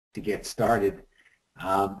to get started.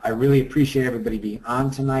 I really appreciate everybody being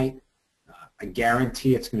on tonight. I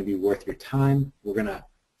guarantee it's going to be worth your time. We're going to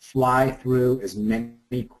fly through as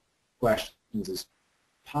many questions as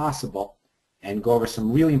possible and go over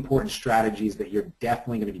some really important strategies that you're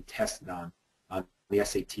definitely going to be tested on the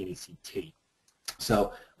SAT and ACT.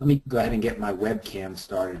 So let me go ahead and get my webcam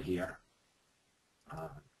started here.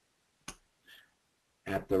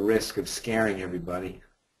 At the risk of scaring everybody.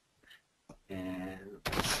 And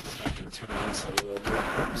let's see if I can turn this a little bit.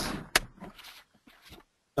 Oops.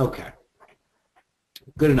 Okay.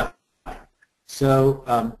 Good enough.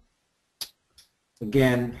 So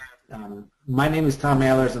again, my name is Tom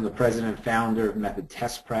Ehlers. I'm the president and founder of Method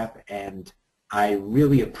Test Prep, and I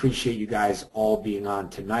really appreciate you guys all being on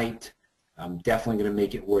tonight. I'm definitely going to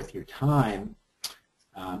make it worth your time.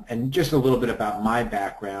 And just a little bit about my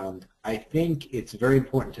background. I think it's very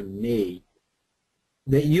important to me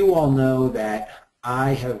that you all know that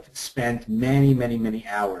I have spent many, many, many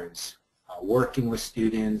hours working with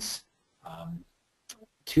students,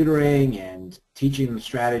 tutoring and teaching them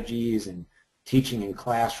strategies and teaching in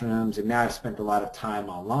classrooms, and now I've spent a lot of time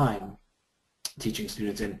online teaching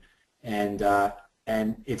students, and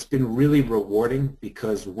it's been really rewarding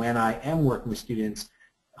because when I am working with students,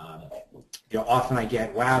 often I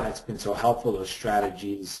get, wow, that's been so helpful. Those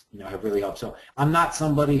strategies, have really helped. So I'm not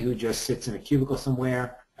somebody who just sits in a cubicle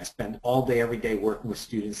somewhere. I spend all day, every day working with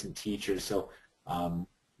students and teachers. So,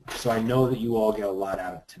 so I know that you all get a lot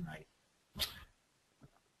out of tonight.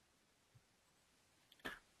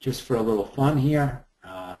 Just for a little fun here,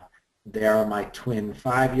 there are my twin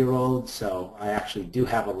 5-year-olds. So I actually do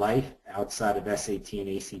have a life outside of SAT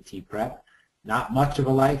and ACT prep. Not much of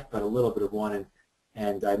a life, but a little bit of one.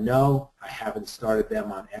 And I know I haven't started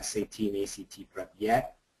them on SAT and ACT prep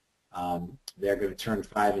yet. They're going to turn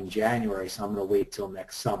 5 in January, so I'm going to wait till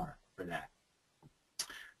next summer for that.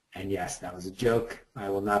 And yes, that was a joke. I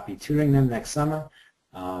will not be tutoring them next summer.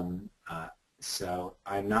 So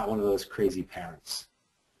I'm not one of those crazy parents.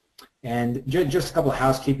 And just a couple of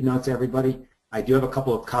housekeeping notes, everybody. I do have a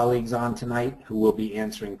couple of colleagues on tonight who will be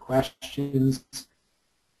answering questions,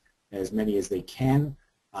 as many as they can.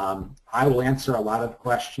 I will answer a lot of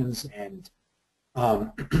questions, and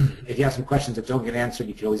if you have some questions that don't get answered,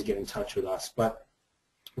 you can always get in touch with us. But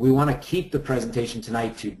we want to keep the presentation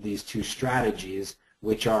tonight to these two strategies,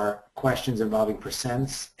 which are questions involving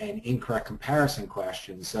percents and incorrect comparison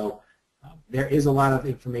questions. So there is a lot of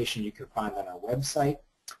information you can find on our website,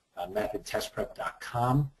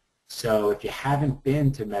 methodtestprep.com. So if you haven't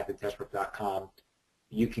been to methodtestprep.com,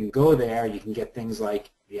 you can go there. You can get things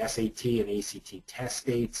like the SAT and ACT test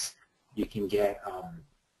dates. You can get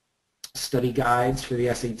study guides for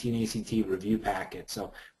the SAT and ACT review packet.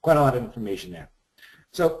 So quite a lot of information there.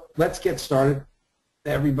 So let's get started,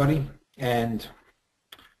 everybody. And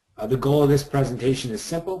the goal of this presentation is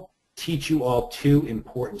simple: teach you all 2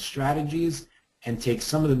 important strategies and take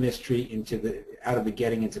some of the mystery out of the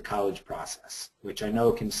getting into college process, which I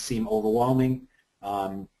know can seem overwhelming,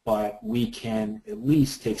 but we can at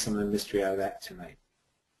least take some of the mystery out of that tonight.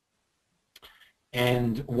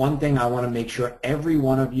 And one thing I want to make sure every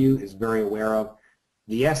one of you is very aware of,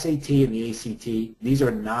 the SAT and the ACT, these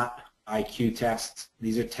are not IQ tests.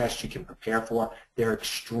 These are tests you can prepare for. They're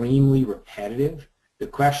extremely repetitive. The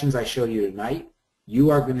questions I show you tonight, you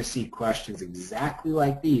are going to see questions exactly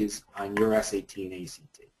like these on your SAT and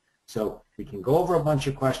ACT. So we can go over a bunch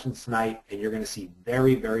of questions tonight, and you're going to see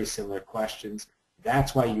very, very similar questions.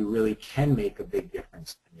 That's why you really can make a big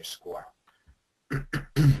difference in your score.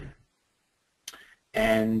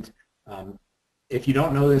 And if you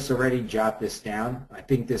don't know this already, jot this down. I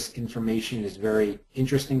think this information is very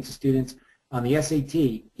interesting to students. On the SAT,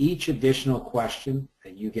 each additional question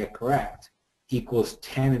that you get correct equals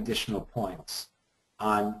 10 additional points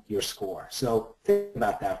on your score. So think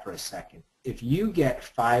about that for a second. If you get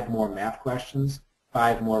 5 more math questions,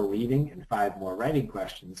 5 more reading, and 5 more writing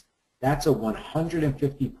questions, that's a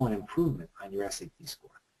 150-point improvement on your SAT score.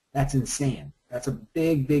 That's insane. That's a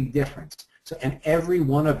big, big difference. So, and every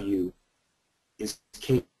one of you is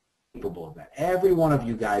capable of that. Every one of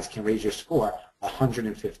you guys can raise your score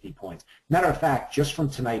 150 points. Matter of fact, just from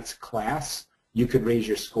tonight's class, you could raise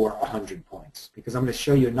your score 100 points, because I'm going to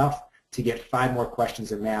show you enough to get 5 more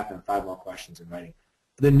questions in math and 5 more questions in writing.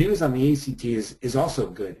 The news on the ACT is also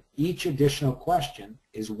good. Each additional question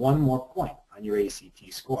is 1 more point on your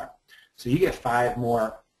ACT score. So you get 5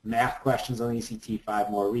 more math questions on the ACT, 5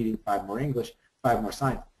 more reading, 5 more English, 5 more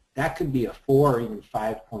science. That could be a 4 or even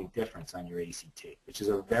 5-point difference on your ACT, which is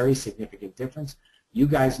a very significant difference. You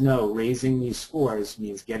guys know raising these scores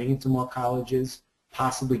means getting into more colleges,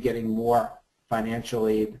 possibly getting more financial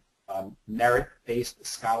aid merit-based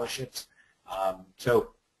scholarships. So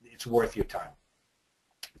it's worth your time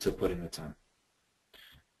to put in the time.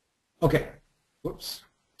 Okay, whoops,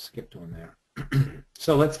 skipped one there.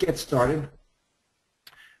 So let's get started.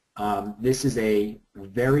 This is a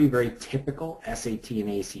very, very typical SAT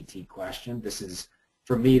and ACT question. This is,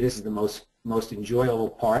 for me, this is the most enjoyable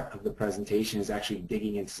part of the presentation, is actually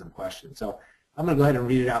digging into some questions. So I'm going to go ahead and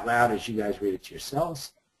read it out loud as you guys read it to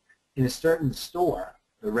yourselves. In a certain store,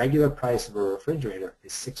 the regular price of a refrigerator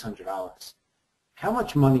is $600. How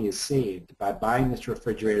much money is saved by buying this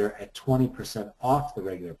refrigerator at 20% off the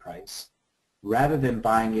regular price rather than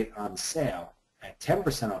buying it on sale at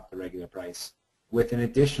 10% off the regular price with an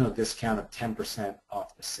additional discount of 10%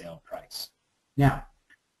 off the sale price? Now,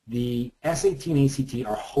 the SAT and ACT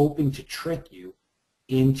are hoping to trick you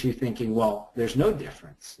into thinking, well, there's no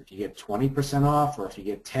difference. If you get 20% off or if you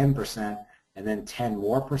get 10% and then 10%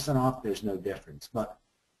 more off, there's no difference. But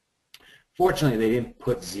fortunately, they didn't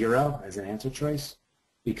put 0 as an answer choice,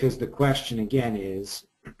 because the question again is,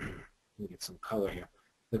 let me get some color here.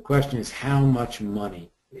 The question is how much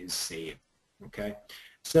money is saved, okay?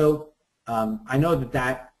 So I know that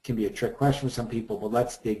that can be a trick question for some people, but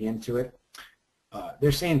let's dig into it.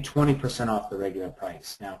 They're saying 20% off the regular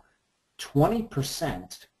price. Now,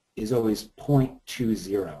 20% is always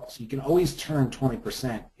 0.20, so you can always turn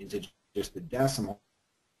 20% into just the decimal.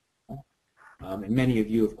 And many of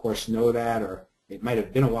you, of course, know that, or it might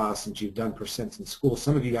have been a while since you've done percents in school.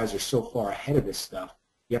 Some of you guys are so far ahead of this stuff,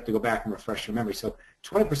 you have to go back and refresh your memory. So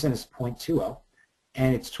 20% is 0.20,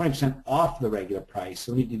 and it's 20% off the regular price,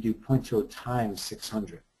 so we need to do 0.20 times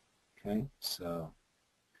 600. Okay, so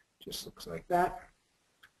just looks like that.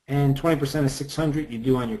 And 20% of 600 you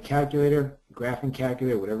do on your calculator, graphing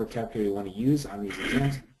calculator, whatever calculator you want to use on these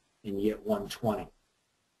exams, and you get 120.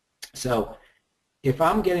 So if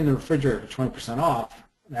I'm getting the refrigerator for 20% off,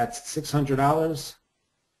 that's $600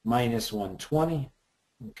 minus 120,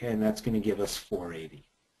 okay, and that's going to give us 480.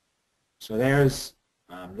 So there's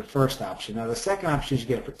the first option. Now the second option is you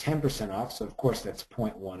get it for 10% off, so of course that's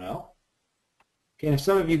 0.10. Okay, and if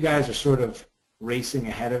some of you guys are sort of racing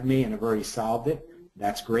ahead of me and have already solved it,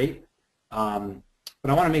 that's great. But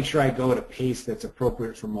I want to make sure I go at a pace that's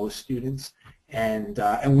appropriate for most students, and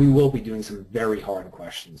we will be doing some very hard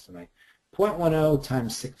questions tonight. 0.10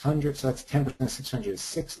 times 600, so that's 10% of 600 is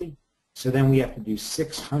 60. So then we have to do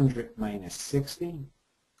 600 minus 60.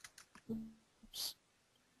 Oops.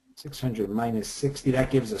 600 minus 60,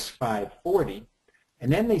 that gives us 540. And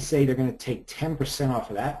then they say they're going to take 10% off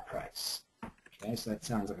of that price. Okay, so that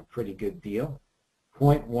sounds like a pretty good deal.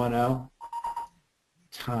 0.10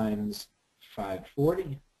 times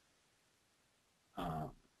 540.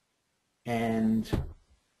 And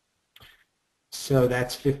so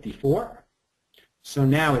that's 54. So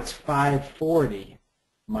now it's 540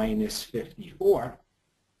 minus 54,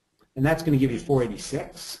 and that's going to give you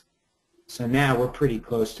 486. So now we're pretty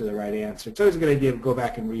close to the right answer. It's always a good idea to go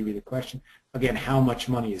back and reread the question. Again, how much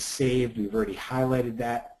money is saved? We've already highlighted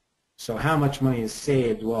that. So how much money is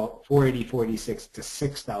saved? Well, 480, 486, it's a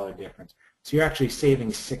 $6 difference. So you're actually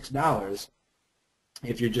saving $6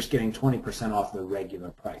 if you're just getting 20% off the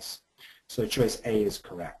regular price. So choice A is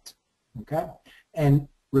correct. Okay? And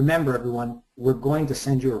remember, everyone, we're going to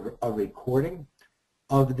send you a recording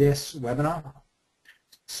of this webinar.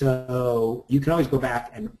 So you can always go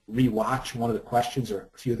back and rewatch one of the questions or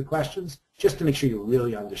a few of the questions just to make sure you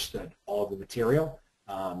really understood all of the material.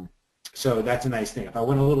 So that's a nice thing. If I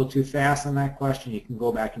went a little too fast on that question, you can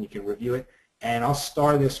go back and you can review it. And I'll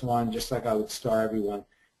star this one just like I would star everyone.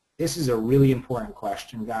 This is a really important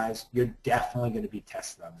question, guys. You're definitely going to be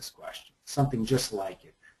tested on this question. Something just like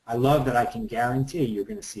it. I love that I can guarantee you're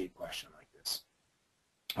going to see a question like this.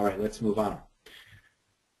 All right, let's move on.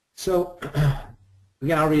 So,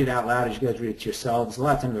 again, I'll read it out loud as you guys read it to yourselves. A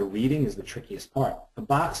lot of times the reading is the trickiest part. A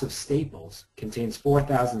box of staples contains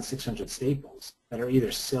 4,600 staples that are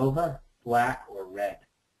either silver, black, or red.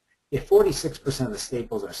 If 46% of the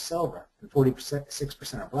staples are silver and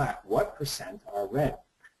 46% are black, what percent are red?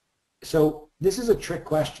 So this is a trick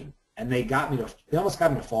question, and they almost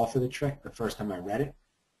got me to fall for the trick the first time I read it.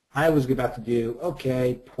 I was about to do,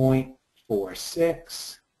 okay,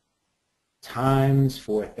 0.46 times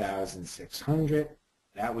 4,600.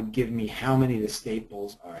 That would give me how many of the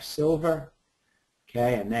staples are silver,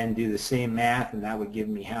 okay, and then do the same math, and that would give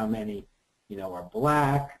me how many, are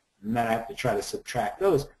black, and then I have to try to subtract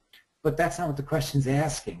those. But that's not what the question's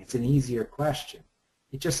asking. It's an easier question.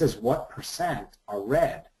 It just says what percent are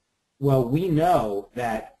red. Well, we know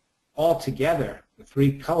that altogether the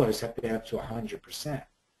three colors have to add up to 100%.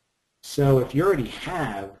 So if you already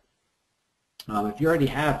have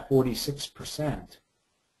 46%,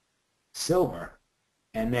 silver,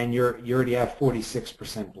 and then you already have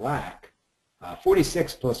 46% black.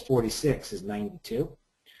 46 plus 46 is 92.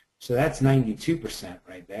 So that's 92%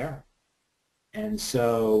 right there. And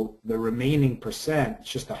so the remaining percent is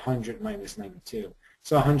just 100 minus 92.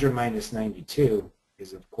 So 100 minus 92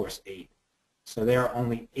 is, of course, 8. So there are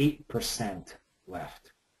only 8%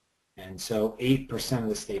 left. And so 8% of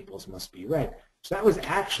the staples must be red. So that was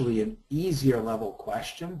actually an easier level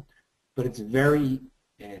question, but it's very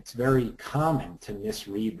common to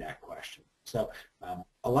misread that question. So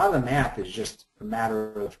a lot of the math is just a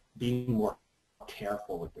matter of being more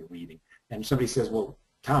careful with the reading. And somebody says, well,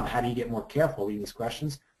 Tom, how do you get more careful reading these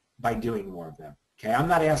questions? By doing more of them. Okay, I'm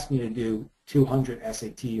not asking you to do 200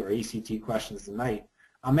 SAT or ACT questions a night.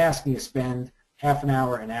 I'm asking you to spend half an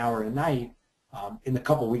hour a night in the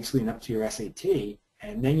couple of weeks leading up to your SAT,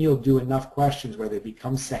 and then you'll do enough questions where they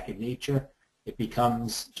become second nature. It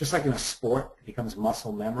becomes, just like in a sport, it becomes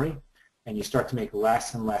muscle memory, and you start to make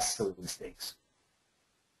less and less silly mistakes.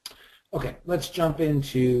 Okay, let's jump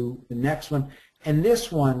into the next one. And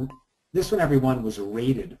this one, everyone, was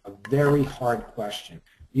rated a very hard question.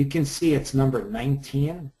 You can see it's number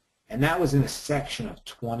 19, and that was in a section of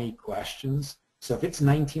 20 questions. So if it's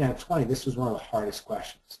 19 out of 20, this was one of the hardest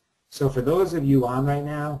questions. So for those of you on right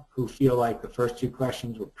now who feel like the first two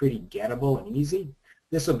questions were pretty gettable and easy,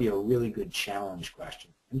 this will be a really good challenge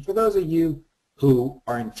question. And for those of you who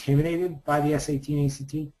are intimidated by the SAT and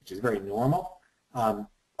ACT, which is very normal,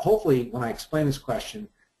 hopefully when I explain this question,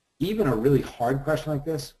 even a really hard question like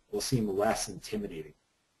this will seem less intimidating.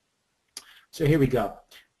 So here we go.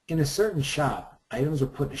 In a certain shop, items were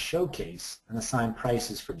put in a showcase and assigned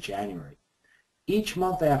prices for January. Each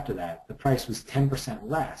month after that, the price was 10%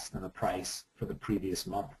 less than the price for the previous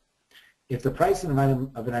month. If the price of an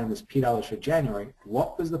item was $P for January,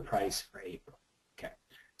 what was the price for April? Okay,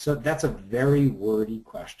 so that's a very wordy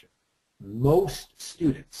question. Most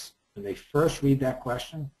students, when they first read that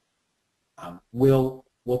question, will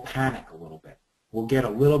panic a little bit. Will get a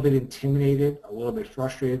little bit intimidated, a little bit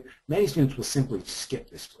frustrated. Many students will simply skip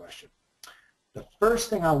this question. The first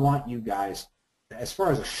thing I want you guys, as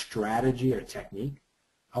far as a strategy or technique,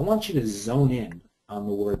 I want you to zone in on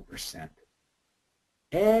the word percent.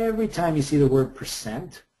 Every time you see the word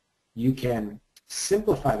percent, you can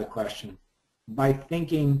simplify the question by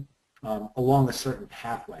thinking along a certain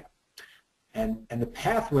pathway. And the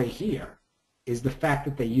pathway here is the fact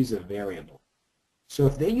that they use a variable. So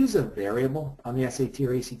if they use a variable on the SAT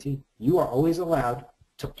or ACT, you are always allowed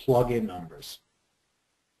to plug in numbers.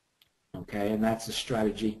 Okay, and that's a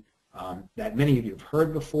strategy that many of you have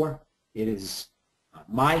heard before. It is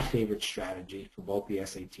my favorite strategy for both the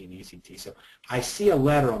SAT and ACT. So I see a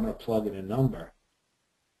letter, I'm going to plug in a number.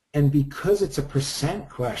 And because it's a percent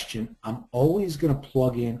question, I'm always going to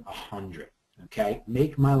plug in 100. Okay,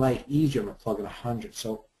 make my life easier, I'm going to plug in 100.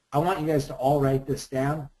 So I want you guys to all write this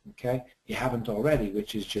down, okay, if you haven't already,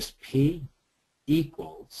 which is just P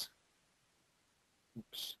equals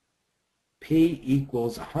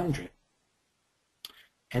 100.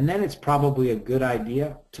 And then it's probably a good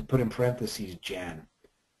idea to put in parentheses Jan,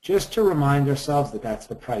 just to remind ourselves that that's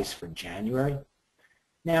the price for January.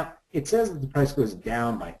 Now, it says that the price goes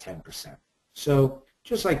down by 10%. So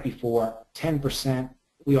just like before, 10%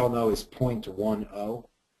 we all know is 0.10.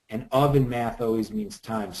 And of in math always means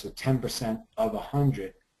times. So 10% of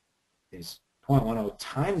 100 is 0.10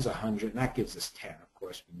 times 100, and that gives us 10. Of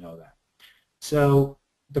course, we know that. So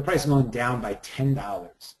the price is going down by $10,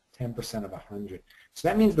 10% of 100. So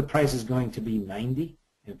that means the price is going to be 90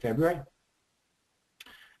 in February.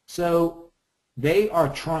 So they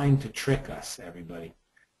are trying to trick us, everybody.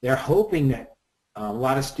 They're hoping that a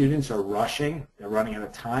lot of students are rushing. They're running out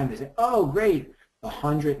of time. They say, oh, great.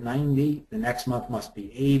 190, the next month must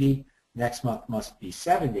be 80, next month must be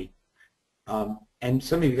 70. And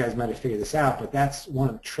some of you guys might have figured this out, but that's one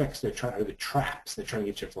of the tricks they're trying, or the traps they're trying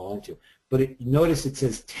to get you to fall into. But notice it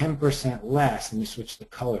says 10% less, and you switch the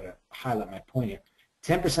color to highlight my point here,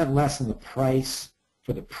 10% less than the price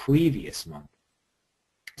for the previous month.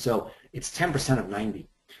 So it's 10% of 90.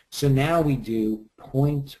 So now we do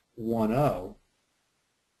 0.10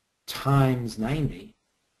 times 90.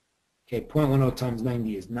 Okay, 0.10 times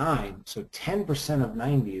 90 is 9, so 10% of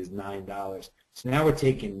 90 is $9. So now we're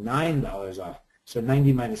taking $9 off, so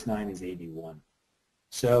 90 minus 9 is 81.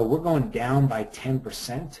 So we're going down by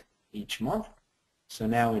 10% each month. So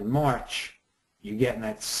now in March, you're getting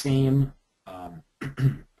that same,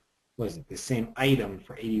 what is it, the same item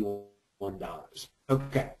for $81.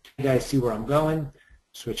 Okay, you guys see where I'm going?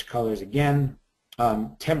 Switch colors again.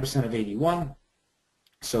 10% of 81,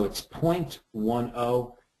 so it's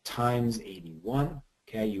 0.10 times 81.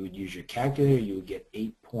 Okay, you would use your calculator, you would get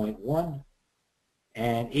 8.1,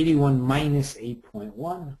 and 81 minus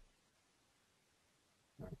 8.1,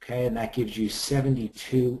 okay, and that gives you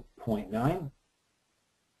 72.9.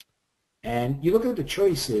 And you look at the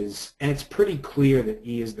choices, and it's pretty clear that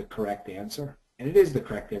E is the correct answer, and it is the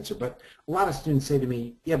correct answer, but a lot of students say to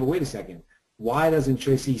me, yeah, but wait a second, why doesn't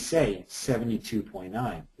choice E say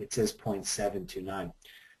 72.9? It says 0.729.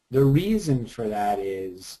 The reason for that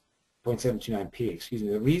is 0.729p, excuse me.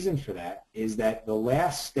 The reason for that is that the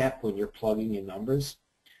last step when you're plugging in numbers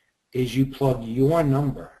is you plug your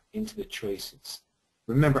number into the choices.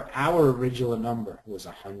 Remember, our original number was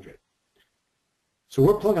 100. So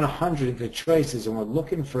we're plugging 100 into the choices, and we're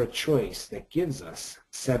looking for a choice that gives us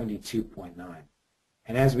 72.9.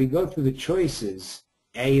 And as we go through the choices,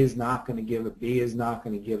 A is not going to give it, B is not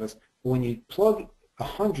going to give us. But when you plug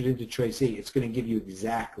 100 into choice E, it's going to give you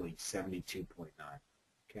exactly 72.9.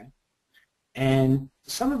 Okay? And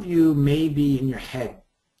some of you may be in your head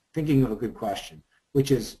thinking of a good question,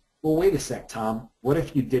 which is, well, wait a sec, Tom. What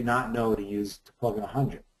if you did not know to use to plug in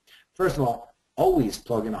 100? First of all, always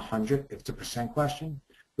plug in 100 if it's a percent question.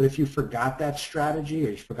 But if you forgot that strategy or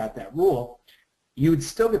you forgot that rule, you would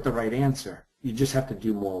still get the right answer. You just have to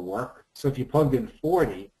do more work. So if you plugged in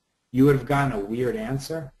 40, you would have gotten a weird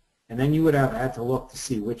answer, and then you would have had to look to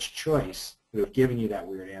see which choice would have given you that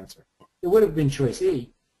weird answer. It would have been choice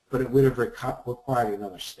E, but it would have required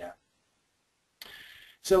another step.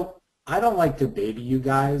 So I don't like to baby you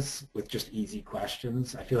guys with just easy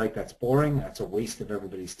questions. I feel like that's boring. That's a waste of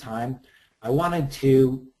everybody's time. I wanted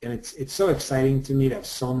to, and it's so exciting to me to have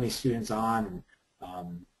so many students on and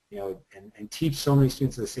you know, and teach so many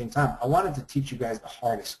students at the same time. I wanted to teach you guys the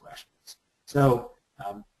hardest questions. So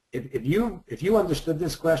if you understood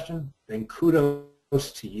this question, then kudos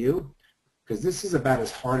to you, because this is about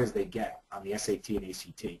as hard as they get on the SAT and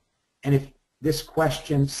ACT. And if this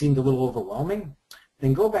question seemed a little overwhelming,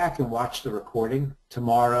 then go back and watch the recording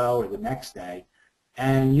tomorrow or the next day,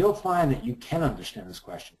 and you'll find that you can understand this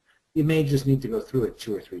question. You may just need to go through it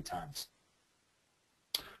 2 or 3 times.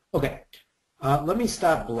 Okay, let me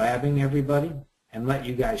stop blabbing, everybody, and let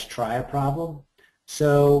you guys try a problem.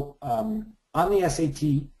 So on the SAT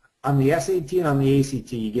and on the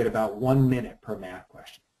ACT, you get about 1 minute per math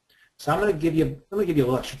question. So I'm going to give you a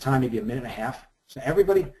little extra time, maybe a minute and a half. So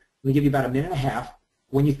everybody, I'm going to give you about a minute and a half.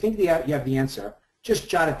 When you think you have the answer, just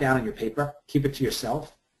jot it down on your paper, keep it to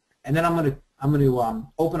yourself, and then I'm going to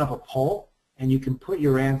open up a poll, and you can put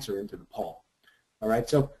your answer into the poll. All right,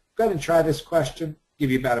 so go ahead and try this question. Give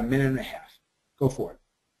you about a minute and a half. Go for it.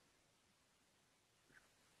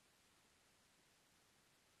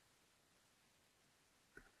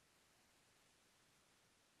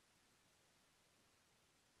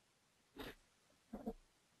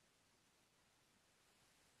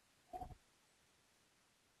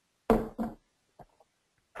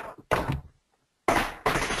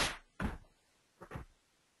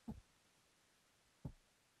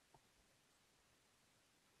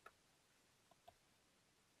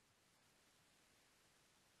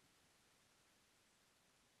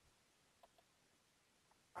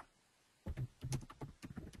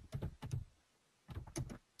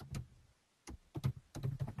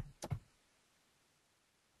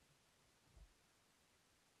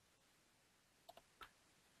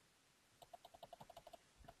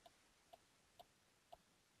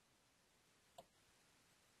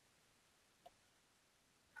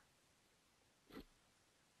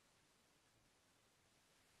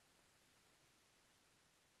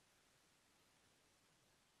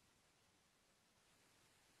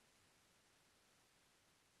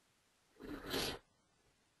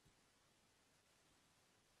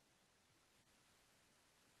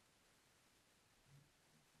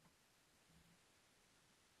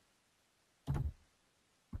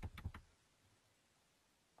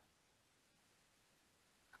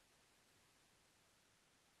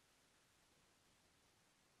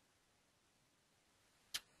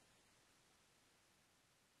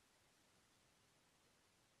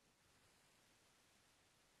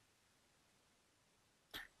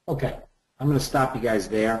 Okay, I'm going to stop you guys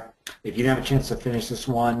there. If you didn't have a chance to finish this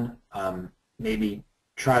one, maybe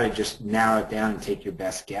try to just narrow it down and take your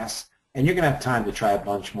best guess. And you're going to have time to try a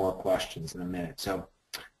bunch more questions in a minute. So,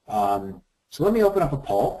 so let me open up a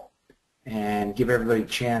poll and give everybody a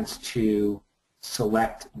chance to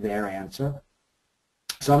select their answer.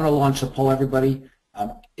 So I'm going to launch the poll, everybody.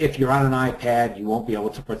 If you're on an iPad, you won't be able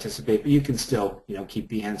to participate, but you can still, keep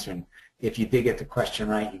the answer. And if you did get the question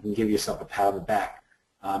right, you can give yourself a pat on the back.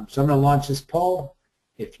 So I'm going to launch this poll.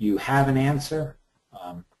 If you have an answer,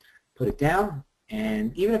 put it down.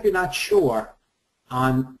 And even if you're not sure,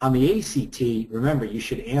 On the ACT, remember, you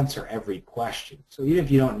should answer every question. So even if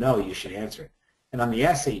you don't know, you should answer it. And on the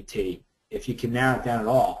SAT, if you can narrow it down at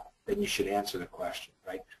all, then you should answer the question,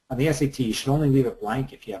 right? On the SAT, you should only leave it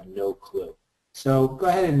blank if you have no clue. So go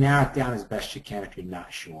ahead and narrow it down as best you can if you're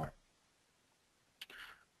not sure.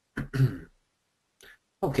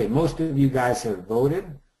 Okay, most of you guys have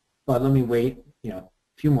voted, but let me wait, a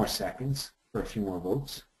few more seconds for a few more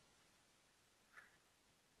votes.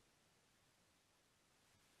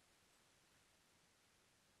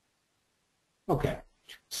 Okay,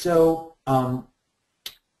 so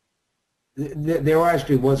there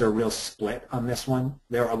actually was a real split on this one.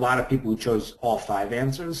 There are a lot of people who chose all 5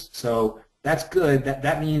 answers, so that's good.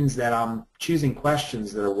 That means that I'm choosing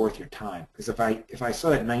questions that are worth your time. Because if I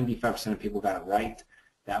saw that 95% of people got it right,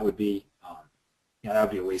 that would be that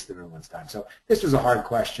would be a waste of everyone's time. So this was a hard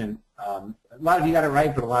question. A lot of you got it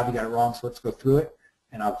right, but a lot of you got it wrong. So let's go through it,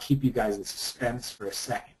 and I'll keep you guys in suspense for a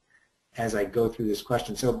second as I go through this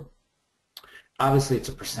question. So obviously it's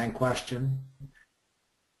a percent question,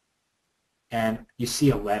 and you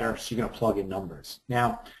see a letter, so you're going to plug in numbers.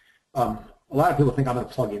 Now, a lot of people think I'm going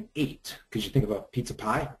to plug in 8 because you think about pizza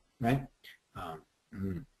pie, right?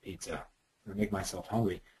 Pizza. I'm going to make myself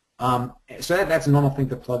hungry. So that's a normal thing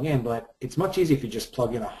to plug in, but it's much easier if you just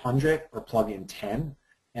plug in 100 or plug in 10.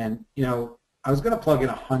 And, I was going to plug in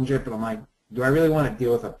 100, but I'm like, do I really want to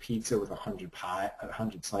deal with a pizza with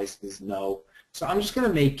 100 slices? No. So I'm just going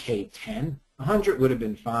to make K 10. 100 would have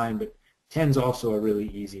been fine, but 10 is also a really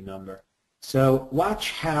easy number. So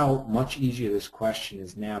watch how much easier this question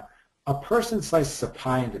is now. A person slices a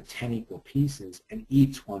pie into 10 equal pieces and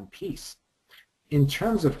eats 1 piece. In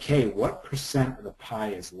terms of K, what percent of the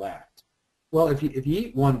pie is left? Well, if you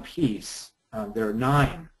eat 1 piece, there are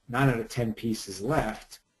 9 out of 10 pieces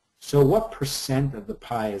left. So what percent of the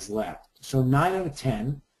pie is left? So 9 out of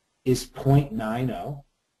 10 is 0.90,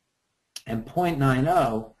 and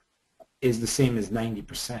 0.90 is the same as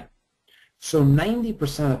 90%. So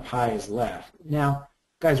 90% of the pie is left. Now,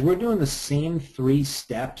 guys, we're doing the same 3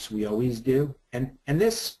 steps we always do, and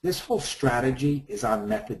this whole strategy is on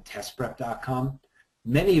methodtestprep.com.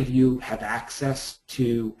 Many of you have access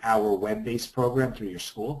to our web-based program through your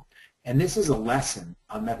school, and this is a lesson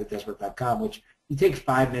on methodtestprep.com, which you take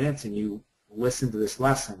 5 minutes and you listen to this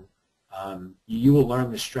lesson. You will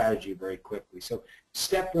learn the strategy very quickly. So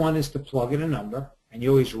step 1 is to plug in a number, and you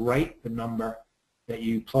always write the number that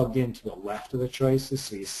you plugged in to the left of the choices.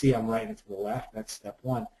 So you see I'm writing it to the left. That's step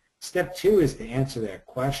 1. Step 2 is to answer that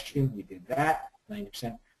question. We did that,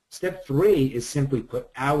 90%. Step 3 is simply put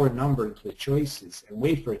our number into the choices and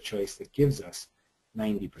wait for a choice that gives us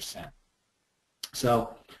 90%.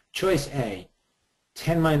 So choice A,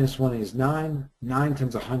 10 minus 1 is 9. 9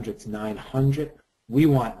 times 100 is 900. We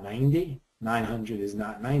want 90. 900 is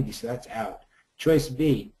not 90, so that's out. Choice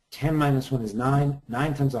B, 10 minus 1 is 9.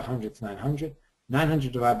 9 times 100 is 900.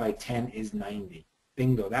 900 divided by 10 is 90.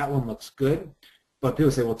 Bingo. That one looks good. But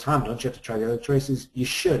people say, well, Tom, don't you have to try the other choices? You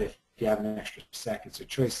should if you have an extra second. So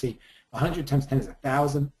choice C, 100 times 10 is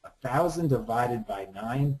 1,000. 1,000 divided by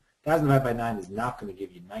 9. 1,000 divided by 9 is not going to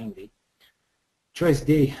give you 90. Choice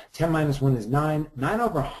D, 10 minus 1 is 9. 9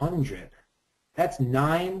 over 100, that's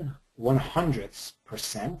 9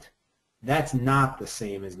 1/100%. That's not the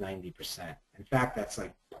same as 90%. In fact, that's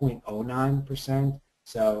like 0.09%.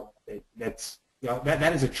 So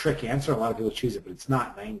that is a trick answer. A lot of people choose it, but it's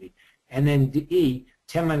not 90. And then D,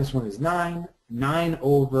 10 minus 1 is 9. 9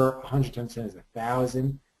 over 100 times 10 is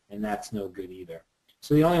 1,000, and that's no good either.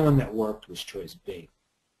 So the only one that worked was choice B.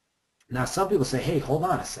 Now some people say, hey, hold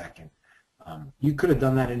on a second. You could have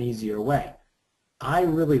done that an easier way. I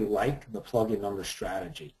really like the plug-in number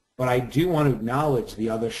strategy, but I do want to acknowledge the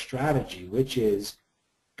other strategy, which is,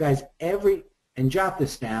 guys, and jot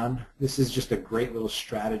this down, this is just a great little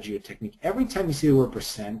strategy or technique. Every time you see the word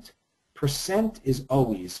percent, percent is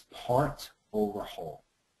always part over whole.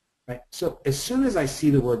 Right? So as soon as I see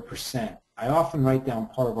the word percent, I often write down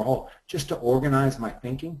part over whole just to organize my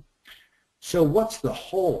thinking. So what's the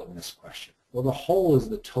whole in this question? Well, the whole is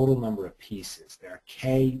the total number of pieces. There are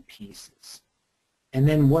K pieces. And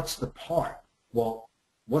then what's the part? Well,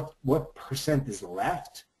 what percent is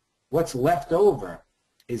left? What's left over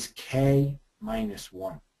is K minus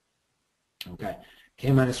 1. Okay,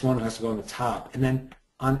 K minus 1 has to go on the top. And then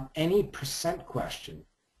on any percent question,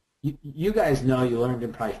 you guys know, you learned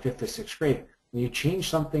in probably 5th or 6th grade, when you change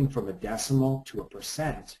something from a decimal to a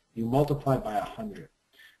percent, you multiply by 100.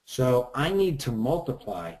 So I need to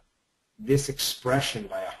multiply this expression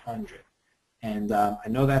by 100. And I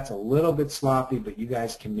know that's a little bit sloppy, but you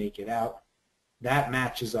guys can make it out. That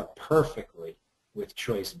matches up perfectly with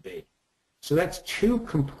choice B. So that's two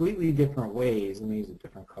completely different ways. Let me use a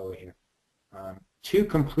different color here. Two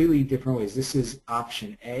completely different ways. This is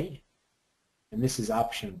option A, and this is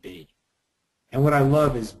option B. And what I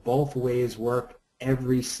love is both ways work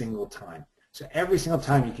every single time. So every single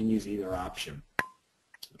time you can use either option.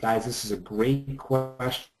 Guys, this is a great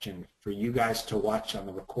question for you guys to watch on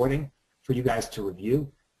the recording, for you guys to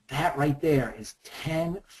review. That right there is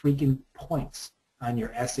 10 freaking points on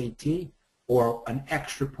your SAT or an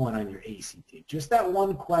extra point on your ACT. Just that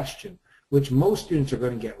one question, which most students are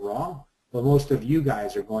going to get wrong, but most of you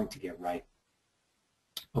guys are going to get right.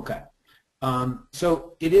 Okay.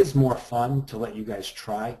 So it is more fun to let you guys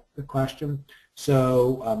try the question.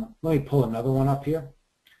 So let me pull another one up here.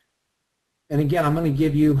 And again, I'm going to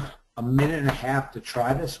give you a minute and a half to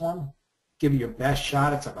try this one. Give it your best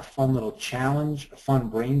shot. It's like a fun little challenge, a fun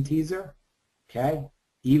brain teaser. Okay?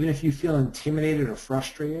 Even if you feel intimidated or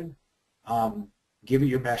frustrated, give it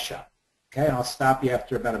your best shot. Okay? And I'll stop you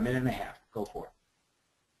after about a minute and a half. Go for it.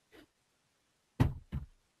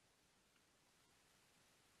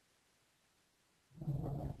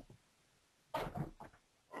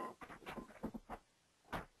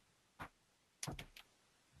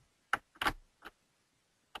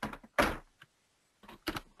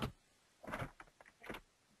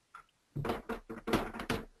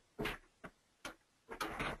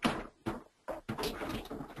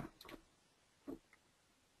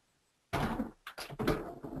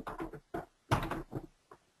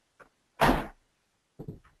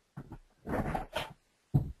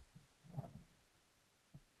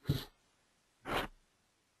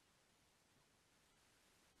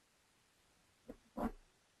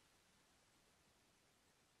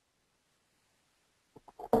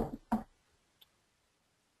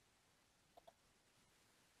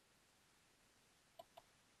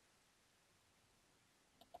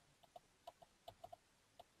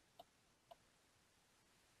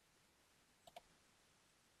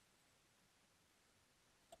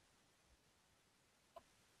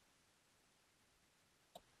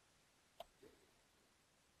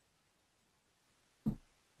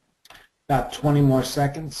 About 20 more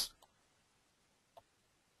seconds.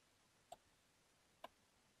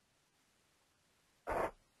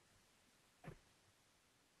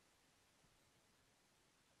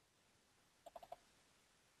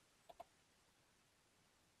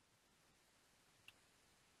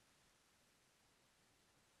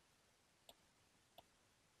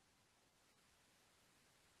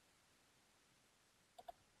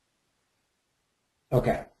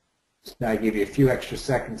 Okay. So now I give you a few extra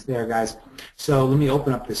seconds there, guys. So let me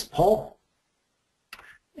open up this poll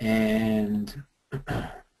and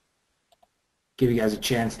give you guys a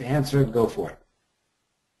chance to answer. Go for it.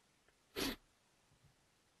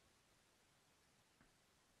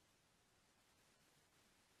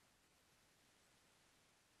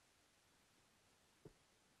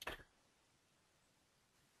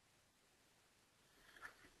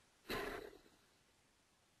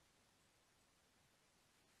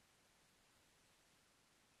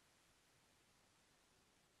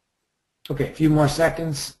 Okay, a few more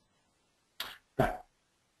seconds. About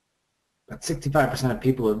 65% of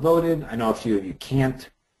people have voted. I know a few of you can't.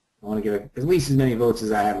 I want to get at least as many votes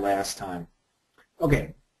as I had last time.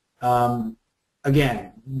 Okay.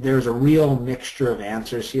 Again, there's a real mixture of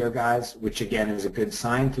answers here, guys, which again is a good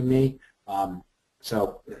sign to me.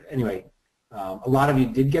 So anyway, a lot of you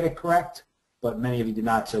did get it correct, but many of you did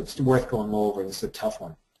not, so it's worth going over. This is a tough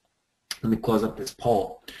one. Let me close up this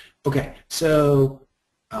poll. Okay, so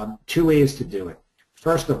two ways to do it.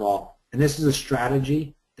 First of all, and this is a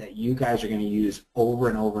strategy that you guys are going to use over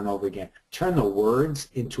and over and over again, turn the words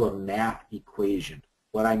into a math equation.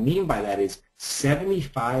 What I mean by that is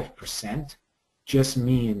 75% just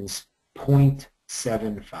means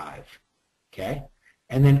 0.75, okay?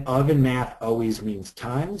 And then of in math always means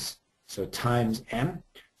times, so times m.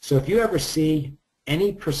 So if you ever see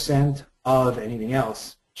any percent of anything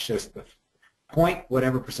else, it's just the point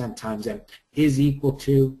whatever percent times m is equal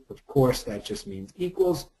to, of course, that just means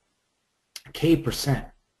equals k percent.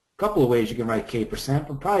 A couple of ways you can write k percent,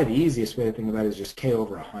 but probably the easiest way to think about it is just k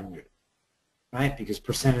over 100, right? Because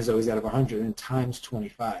percent is always out of 100 and times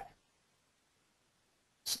 25.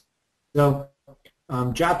 So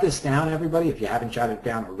jot this down, everybody, if you haven't jotted it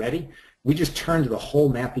down already. We just turned the whole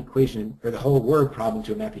math equation, or the whole word problem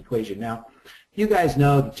to a math equation. Now, you guys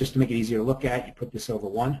know that just to make it easier to look at, you put this over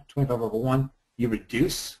 1, 25 over 1, you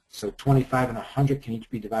reduce. So 25 and 100 can each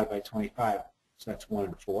be divided by 25. So that's 1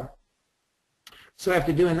 and 4. So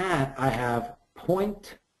after doing that, I have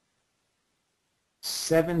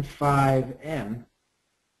 0.75m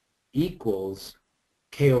equals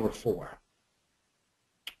k over 4.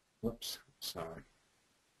 Whoops, Sorry.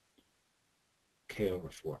 K over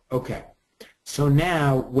 4. Okay. So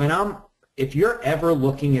now, if you're ever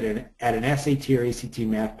looking at an SAT or ACT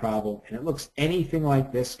math problem, and it looks anything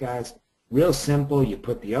like this, guys, real simple. You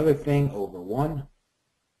put the other thing over 1.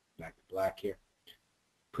 Back to black here.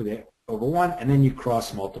 Put it over 1, and then you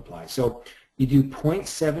cross multiply. So you do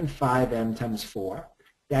 0.75 m times 4.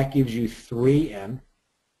 That gives you 3m.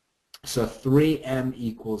 So 3m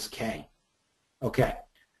equals k. Okay.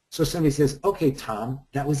 So somebody says, okay, Tom,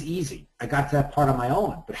 that was easy. I got to that part on my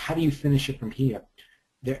own, but how do you finish it from here?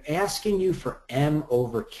 They're asking you for m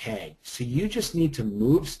over k. So you just need to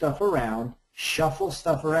move stuff around, shuffle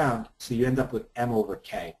stuff around, so you end up with m over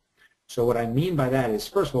k. So what I mean by that is,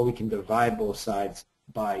 first of all, we can divide both sides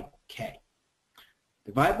by k.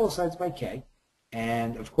 Divide both sides by k,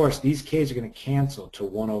 and of course, these k's are going to cancel to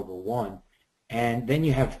 1 over 1, and then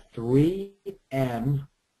you have 3m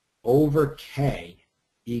over k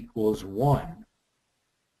equals 1.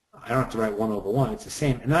 I don't have to write 1 over 1. It's the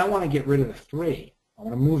same. And then I want to get rid of the 3. I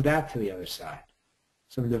want to move that to the other side.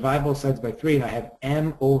 So I'm going to divide both sides by 3, and I have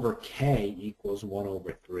m over k equals 1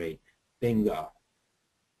 over 3. Bingo.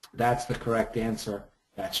 That's the correct answer.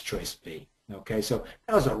 That's choice B. Okay, so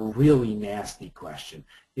that was a really nasty question.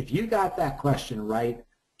 If you got that question right,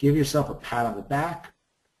 give yourself a pat on the back.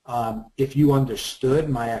 If you understood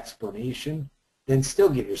my explanation, then still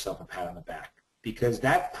give yourself a pat on the back, because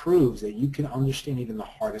that proves that you can understand even the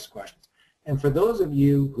hardest questions. And for those of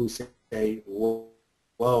you who say,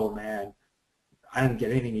 whoa, man, I didn't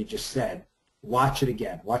get anything you just said, watch it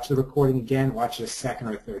again. Watch the recording again. Watch it a second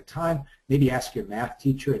or a third time. Maybe ask your math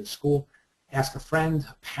teacher in school. Ask a friend,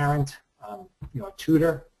 a parent, a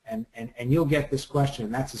tutor, and you'll get this question.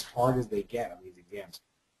 And that's as hard as they get on these exams.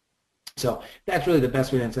 So that's really the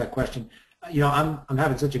best way to answer that question. I'm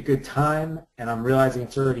having such a good time, and I'm realizing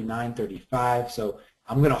it's already 9:35, so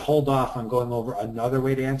I'm going to hold off on going over another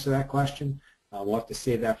way to answer that question. We'll have to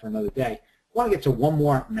save that for another day. I want to get to one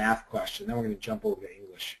more math question, then we're going to jump over to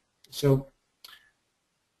English. So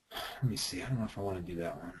let me see. I don't know if I want to do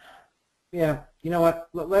that one. Yeah, you know what?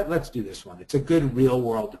 Let's do this one. It's a good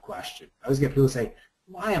real-world question. I always get people say,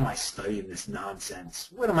 why am I studying this nonsense?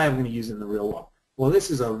 What am I going to use in the real world? Well,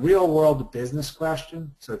 this is a real-world business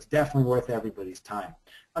question, so it's definitely worth everybody's time.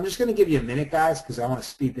 I'm just going to give you a minute, guys, because I want to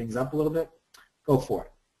speed things up a little bit. Go for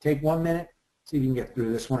it. Take 1 minute, see if you can get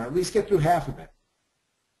through this one, or at least get through half of it.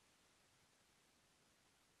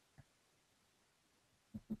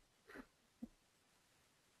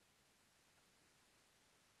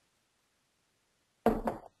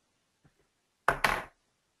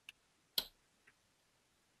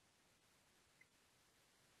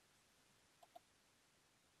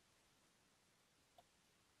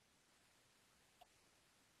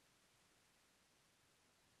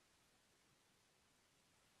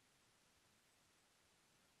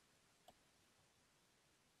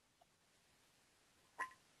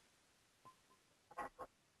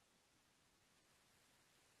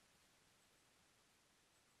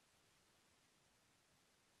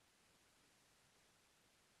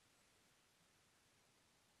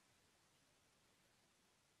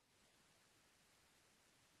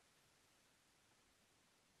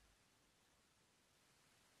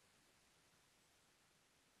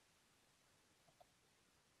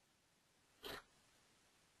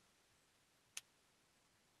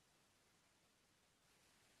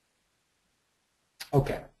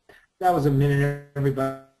 Okay, that was a minute,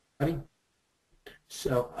 everybody.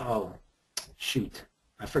 So, oh, shoot,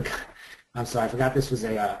 I forgot. I'm sorry, I forgot this was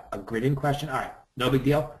a grid-in question. All right, no big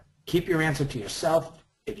deal. Keep your answer to yourself.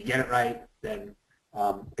 If you get it right, then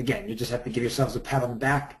again, you just have to give yourselves a pat on the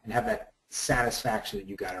back and have that satisfaction that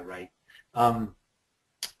you got it right. All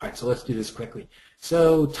right, so let's do this quickly.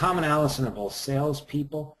 So Tom and Allison are both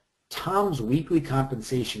salespeople. Tom's weekly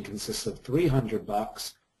compensation consists of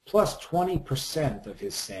 $300 plus 20% of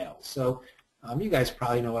his sales. So you guys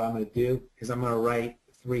probably know what I'm going to do, is I'm going to write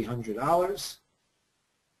 $300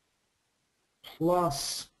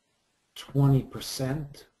 plus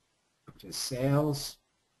 20% of his sales.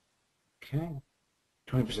 Okay,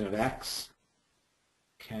 20% of X.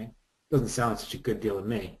 Okay, doesn't sound like such a good deal to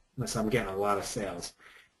me, unless I'm getting a lot of sales.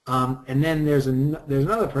 And then there's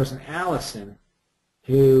another person, Allison,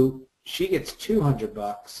 who she gets $200,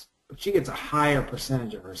 but she gets a higher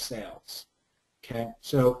percentage of her sales. Okay,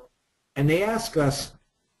 so, and they ask us,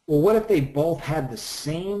 well, what if they both had the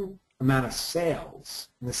same amount of sales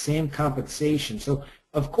and the same compensation? So,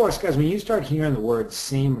 of course, guys, when you start hearing the word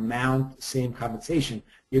same amount, same compensation,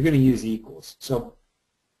 you're going to use equals. So,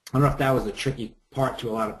 I don't know if that was a tricky part to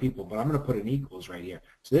a lot of people, but I'm going to put an equals right here.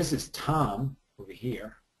 So this is Tom over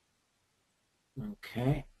here.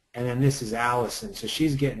 Okay, and then this is Allison, so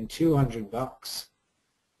she's getting $200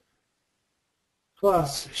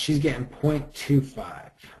 plus she's getting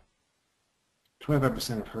 0.25,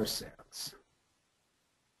 25% of her sales.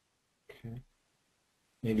 Okay.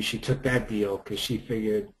 Maybe she took that deal because she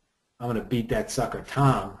figured, I'm going to beat that sucker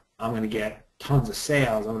Tom. I'm going to get tons of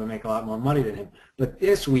sales. I'm going to make a lot more money than him. But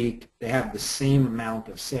this week, they have the same amount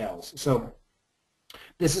of sales. So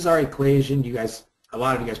this is our equation. You guys, a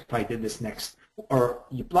lot of you guys probably did this next, or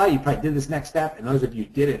you probably did this next step, and those of you who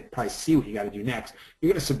did it probably see what you got to do next.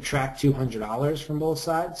 You're going to subtract $200 from both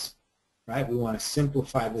sides, right? We want to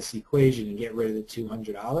simplify this equation and get rid of the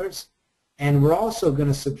 $200. And we're also going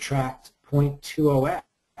to subtract 0.20x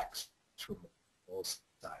from both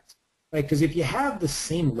sides, right? Because if you have the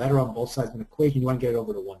same letter on both sides of an equation, you want to get it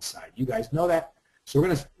over to one side. You guys know that. So we're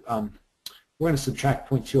going to subtract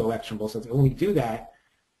 0.20x from both sides. And when we do that,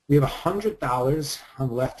 we have $100 on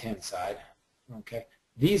the left-hand side. Okay,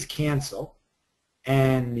 these cancel,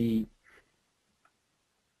 and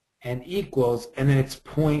equals, and then it's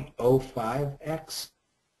 0.05x.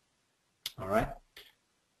 All right,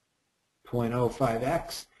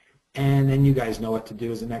 0.05x, and then you guys know what to do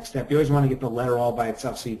as the next step. You always want to get the letter all by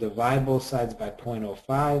itself, so you divide both sides by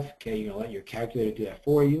 0.05. Okay, you're gonna let your calculator do that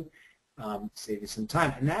for you, save you some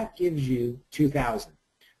time, and that gives you 2,000.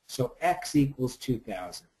 So x equals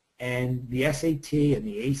 2,000. And the SAT and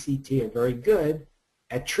the ACT are very good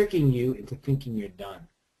at tricking you into thinking you're done.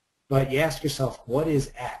 But you ask yourself, what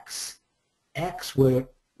is X? X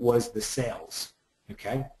was the sales,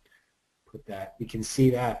 okay? Put that, we can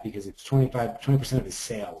see that because it's 20% of his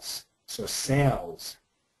sales. So sales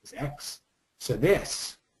is X. So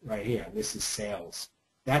this right here, this is sales.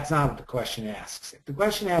 That's not what the question asks. If the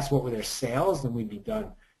question asks what were their sales, then we'd be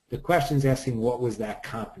done. The question's asking what was that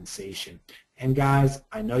compensation. And guys,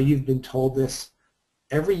 I know you've been told this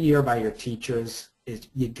every year by your teachers, is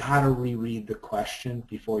you got to reread the question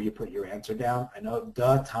before you put your answer down. I know,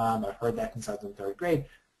 duh, Tom, I've heard that since I was in third grade.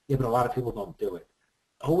 Yeah, but a lot of people don't do it.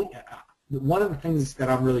 One of the things that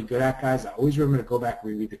I'm really good at, guys, I always remember to go back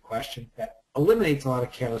and reread the question. That eliminates a lot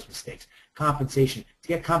of careless mistakes. Compensation. To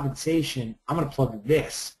get compensation, I'm going to plug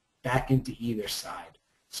this back into either side.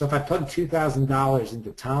 So if I plug $2,000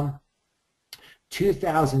 into Tom,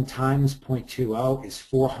 2,000 times 0.20 is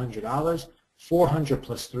 $400. 400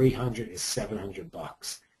 plus 300 is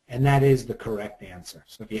 $700, and that is the correct answer.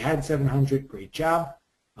 So if you had 700, great job.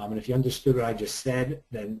 And if you understood what I just said,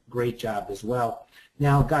 then great job as well.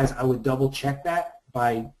 Now, guys, I would double check that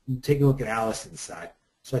by taking a look at Allison's side.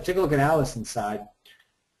 So I took a look at Allison's side.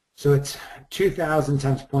 So it's 2,000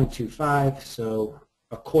 times 0.25. So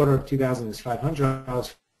a quarter of 2,000 is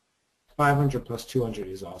 $500. 500 plus 200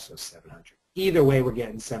 is also 700. Either way, we're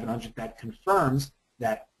getting 700. That confirms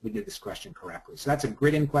that we did this question correctly. So that's a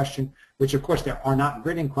grid-in question, which of course there are not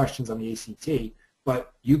grid-in questions on the ACT,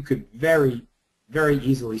 but you could very, very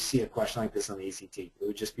easily see a question like this on the ACT. It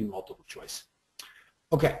would just be multiple choice.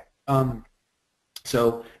 Okay, I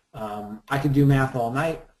could do math all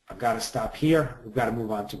night. I've got to stop here. We've got to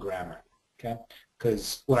move on to grammar, okay?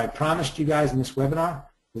 Because what I promised you guys in this webinar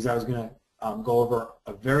was I was going to go over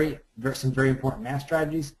some very important math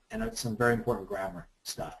strategies and some very important grammar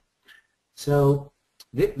stuff. So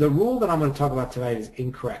the rule that I'm going to talk about tonight is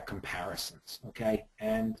incorrect comparisons, okay?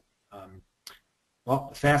 And, well,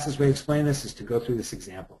 the fastest way to explain this is to go through this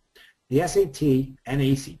example. The SAT and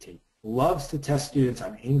ACT loves to test students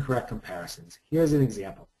on incorrect comparisons. Here's an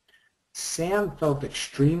example. Sam felt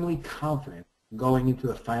extremely confident going into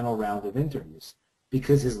the final round of interviews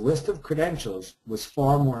because his list of credentials was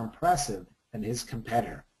far more impressive than his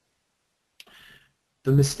competitor.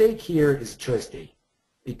 The mistake here is choice D,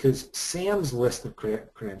 because Sam's list of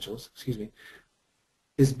credentials,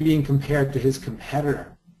 is being compared to his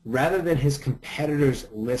competitor rather than his competitor's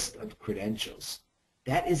list of credentials.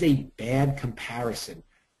 That is a bad comparison.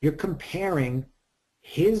 You're comparing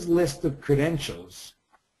his list of credentials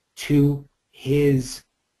to his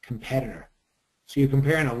competitor. So you're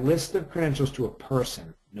comparing a list of credentials to a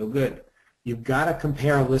person. No good. You've got to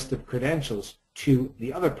compare a list of credentials to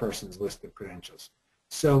the other person's list of credentials.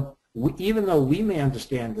 So even though we may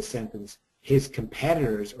understand the sentence, his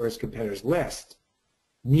competitors or his competitor's list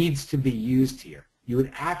needs to be used here. You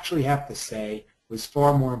would actually have to say was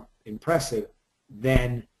far more impressive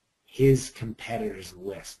than his competitor's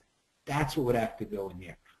list. That's what would have to go in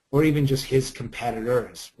here. Or even just his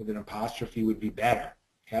competitors with an apostrophe would be better.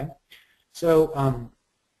 Okay? So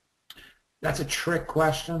that's a trick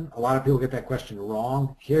question. A lot of people get that question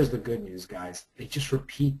wrong. Here's the good news, guys. They just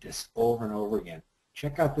repeat this over and over again.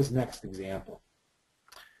 Check out this next example.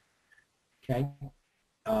 Okay?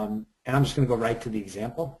 And I'm just going to go right to the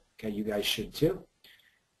example. Okay, you guys should too.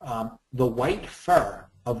 the white fur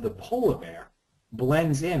of the polar bear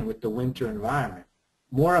blends in with the winter environment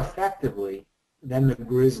more effectively than the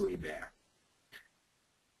grizzly bear.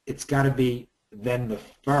 It's got to be than the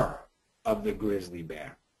fur of the grizzly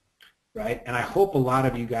bear, right? And I hope a lot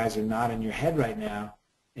of you guys are nodding your head right now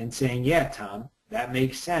and saying, yeah, Tom, that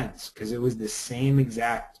makes sense, because it was the same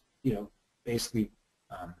exact, basically,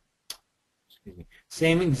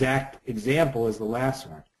 same exact example as the last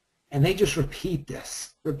one. And they just repeat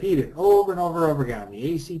it over and over and over again on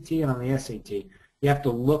the ACT and on the SAT. You have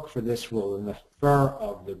to look for this rule in the fur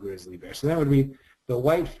of the grizzly bear. So that would be the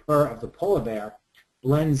white fur of the polar bear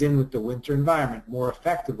blends in with the winter environment more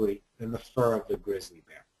effectively than the fur of the grizzly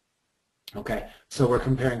bear. Okay, so we're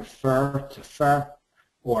comparing fur to fur,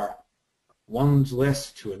 or one's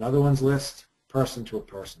list to another one's list, person to a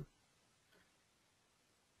person.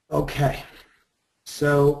 Okay,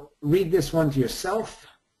 so read this one to yourself.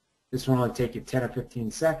 This one will only take you 10 or 15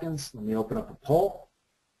 seconds. Let me open up a poll,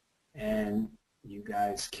 and you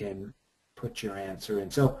guys can put your answer in.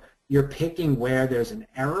 So you're picking where there's an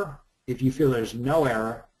error. If you feel there's no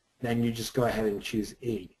error, then you just go ahead and choose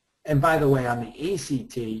E. And by the way, on the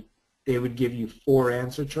ACT, they would give you 4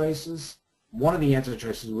 answer choices. One of the answer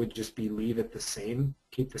choices would just be leave it the same,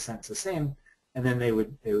 keep the sentence the same, and then they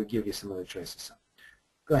would give you some other choices. So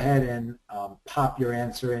go ahead and pop your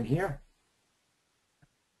answer in here.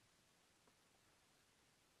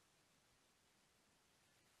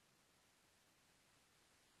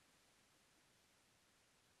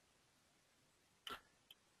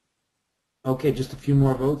 Okay, just a few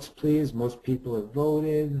more votes, please. Most people have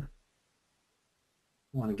voted.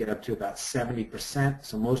 I want to get up to about 70%,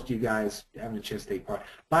 so most of you guys having a chance to take part.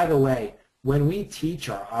 By the way, when we teach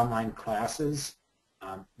our online classes,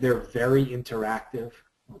 they're very interactive.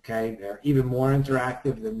 Okay, they're even more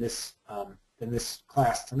interactive than this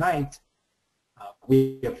class tonight.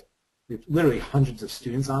 We have literally hundreds of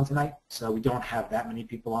students on tonight, so we don't have that many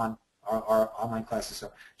people on our online classes.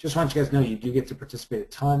 So just want you guys to know you do get to participate a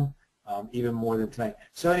ton. Even more than tonight.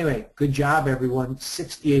 So anyway, good job, everyone.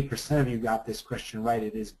 68% of you got this question right.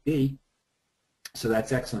 It is B. So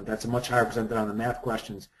that's excellent. That's a much higher percent than on the math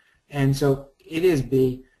questions. And so it is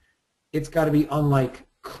B. It's got to be unlike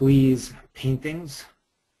Klee's paintings,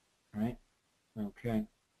 right? Okay.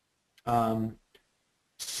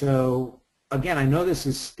 So again, I know this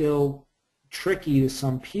is still tricky to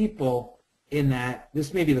some people in that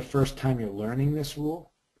this may be the first time you're learning this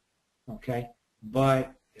rule, okay?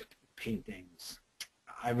 But paintings.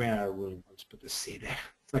 I ran out of room. I'll just put the C there.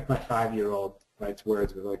 It's like my 5-year-old writes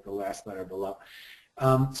words with like the last letter below.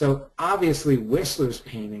 So obviously Whistler's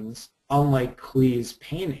paintings, unlike Klee's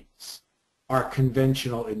paintings, are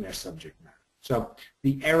conventional in their subject matter. So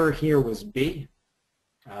the error here was B,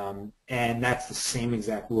 and that's the same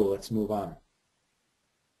exact rule. Let's move on.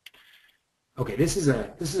 Okay, this is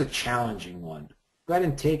a challenging one. Go ahead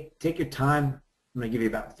and take your time. I'm going to give you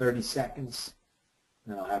about 30 seconds.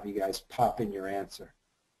 And I'll have you guys pop in your answer.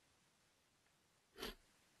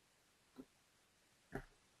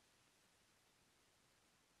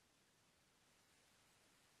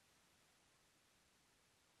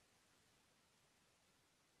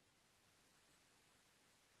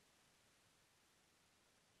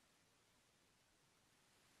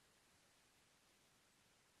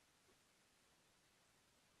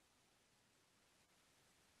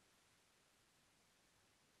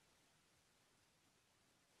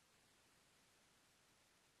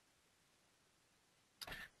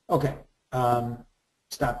 Okay,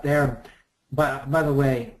 stop there. But by the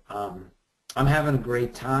way, I'm having a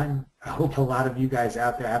great time. I hope a lot of you guys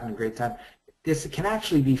out there are having a great time. This can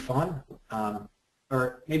actually be fun,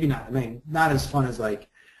 or maybe not. I mean, not as fun as like,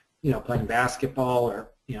 playing basketball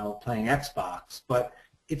or playing Xbox, but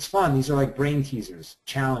it's fun. These are like brain teasers,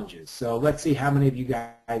 challenges. So let's see how many of you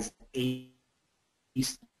guys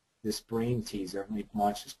aced this brain teaser. Let me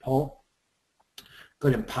launch this poll. Go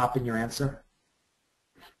ahead and pop in your answer.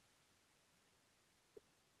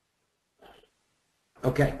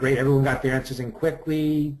 Okay, great. Everyone got their answers in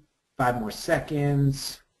quickly. 5 more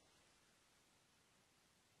seconds.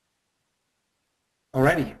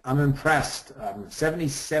 Alrighty, I'm impressed.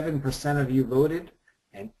 77% of you voted,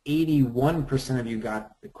 and 81% of you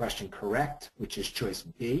got the question correct, which is choice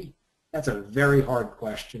B. That's a very hard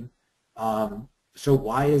question. So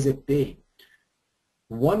why is it B?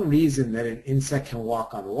 One reason that an insect can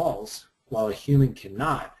walk on walls while a human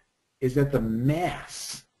cannot is that the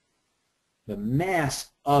mass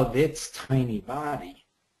of its tiny body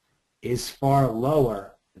is far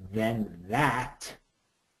lower than that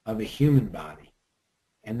of a human body.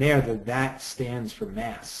 And there, the that stands for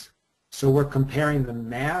mass. So we're comparing the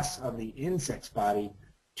mass of the insect's body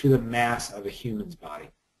to the mass of a human's body.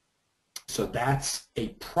 So that's a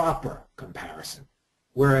proper comparison,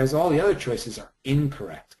 whereas all the other choices are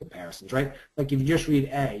incorrect comparisons, right? Like if you just read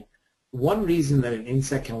A, one reason that an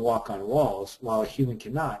insect can walk on walls while a human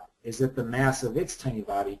cannot is that the mass of its tiny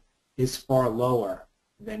body is far lower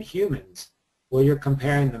than humans. Well, you're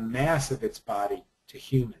comparing the mass of its body to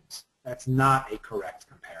humans. That's not a correct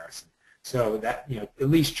comparison. So that, at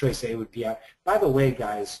least choice A would be out. By the way,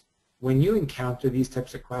 guys, when you encounter these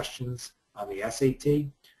types of questions on the SAT,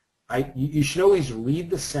 you should always read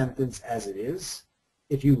the sentence as it is.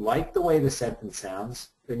 If you like the way the sentence sounds,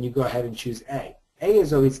 then you go ahead and choose A. A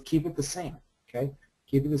is always keep it the same, okay?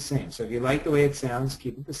 Keep it the same. So if you like the way it sounds,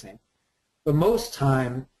 keep it the same. But most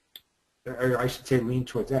time, or I should say lean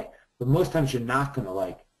towards A, but most times you're not going to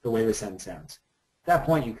like the way the sentence sounds. At that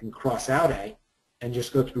point, you can cross out A and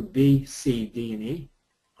just go through B, C, D, and E,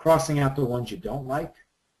 crossing out the ones you don't like.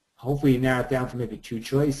 Hopefully you narrow it down to maybe 2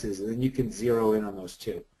 choices, and then you can zero in on those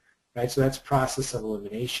 2. Right, so that's process of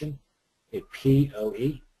elimination, a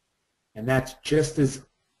POE, and that's just as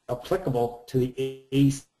applicable to the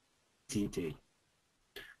ACT,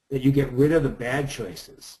 that you get rid of the bad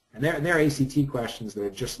choices. And there are ACT questions that are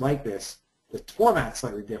just like this. The format's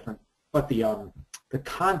slightly different, but the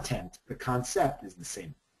content, the concept is the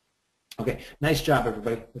same. Okay, nice job,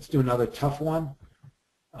 everybody. Let's do another tough one.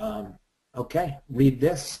 Okay, read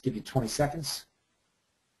this, give you 20 seconds.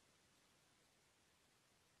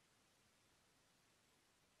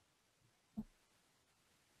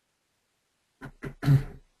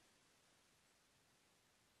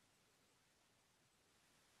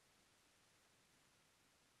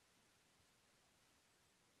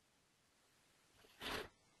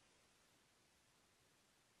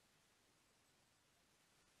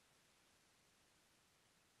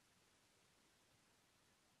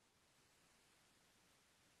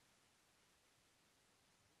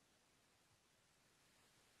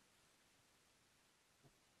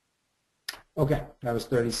 Okay, that was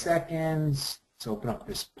 30 seconds. Let's open up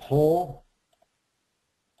this poll.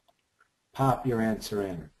 Pop your answer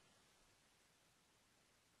in.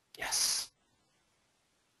 Yes.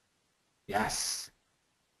 Yes.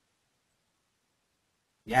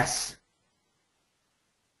 Yes.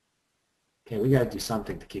 Okay, we got to do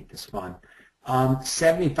something to keep this fun.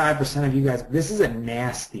 75% of you guys, this is a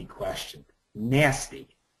nasty question. Nasty,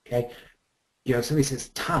 okay? Somebody says,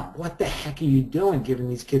 Tom, what the heck are you doing giving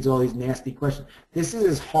these kids all these nasty questions? This is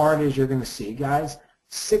as hard as you're going to see, guys.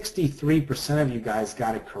 63% of you guys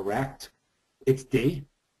got it correct. It's D,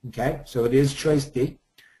 okay? So it is choice D.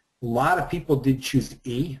 A lot of people did choose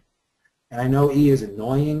E, and I know E is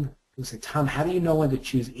annoying. People say, Tom, how do you know when to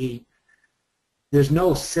choose E? There's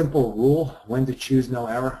no simple rule when to choose no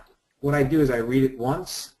error. What I do is I read it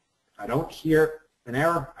once. If I don't hear an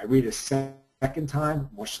error, I read it a second time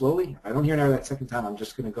more slowly. If I don't hear an error that second time, I'm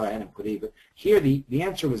just going to go ahead and put E. But here the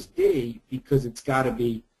answer was D because it's got to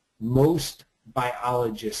be most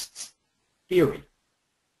biologists' theory.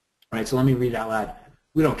 All right, so let me read it out loud.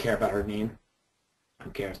 We don't care about her name.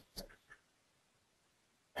 Who cares?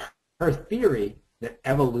 Her theory that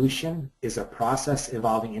evolution is a process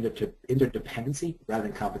involving interdependency rather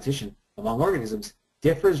than competition among organisms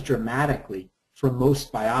differs dramatically from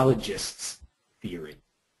most biologists' theory,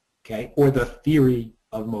 okay, or the theory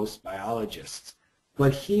of most biologists.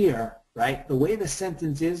 But here, right, the way the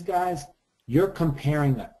sentence is, guys, you're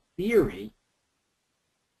comparing a theory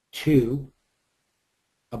to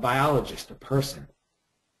a biologist, a person.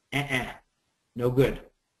 No good.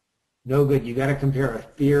 No good. You got to compare a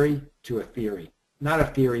theory to a theory, not a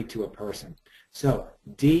theory to a person. So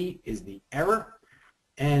D is the error.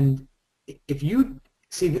 And if you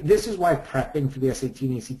see, this is why prepping for the SAT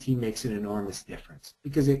and ACT makes an enormous difference.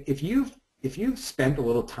 Because if you've spent a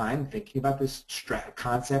little time thinking about this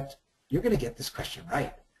concept, you're going to get this question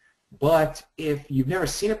right. But if you've never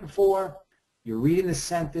seen it before, you're reading the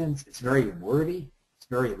sentence, it's very wordy, it's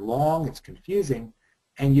very long, it's confusing,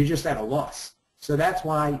 and you're just at a loss. So that's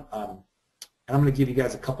why, and I'm going to give you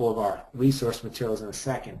guys a couple of our resource materials in a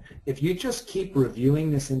second. If you just keep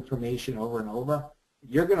reviewing this information over and over,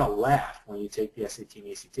 you're going to laugh when you take the SAT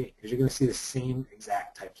and ACT because you're going to see the same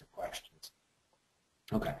exact types of questions.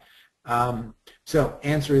 Okay. So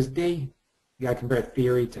answer is D. You got to compare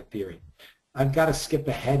theory to theory. I've got to skip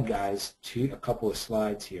ahead, guys, to a couple of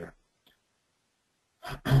slides here.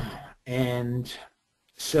 And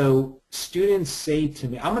so students say to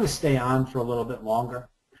me, I'm going to stay on for a little bit longer,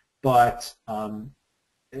 but I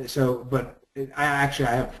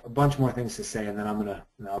have a bunch more things to say, and then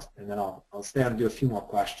I'll stay on and do a few more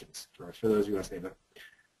questions for those who want to stay. But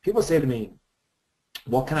people say to me,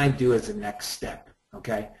 what can I do as a next step?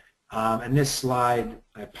 Okay, And this slide,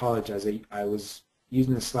 I apologize, I was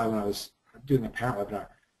using this slide when I was doing a parent webinar.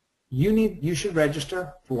 You should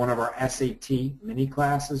register for one of our SAT mini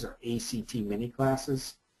classes or ACT mini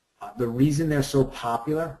classes. The reason they're so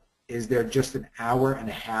popular is they're just an hour and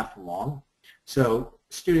a half long. So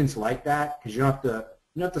students like that because you don't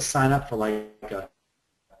have to sign up for like a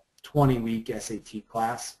 20-week SAT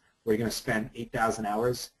class where you're going to spend 8,000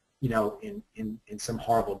 hours, in some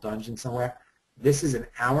horrible dungeon somewhere. This is an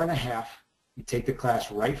hour and a half. You take the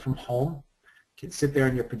class right from home. You can sit there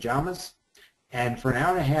in your pajamas, and for an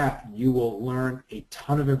hour and a half, you will learn a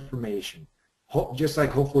ton of information, just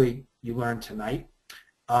like hopefully you learned tonight.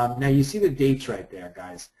 Now you see the dates right there,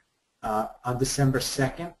 guys. On December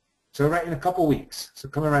 2nd, so right in a couple weeks. So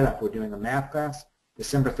coming right up, we're doing a math class.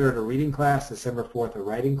 December 3rd, a reading class. December 4th, a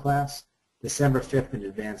writing class. December 5th, an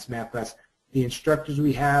advanced math class. The instructors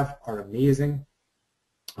we have are amazing.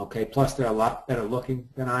 Okay, plus they're a lot better looking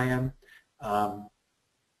than I am.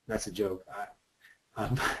 That's a joke.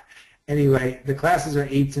 Anyway, the classes are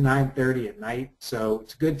 8 to 9:30 at night, so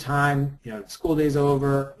it's a good time. The school day's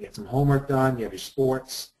over. You get some homework done. You have your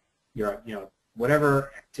sports. Your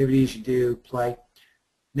whatever activities you do, play.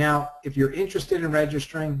 Now, if you're interested in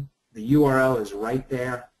registering, the URL is right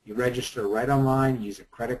there. You register right online. You use a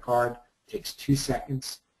credit card. It takes 2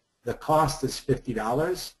 seconds. The cost is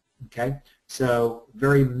 $50. Okay, so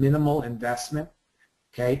very minimal investment.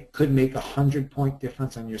 Okay, could make a 100-point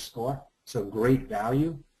difference on your score. So great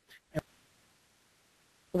value.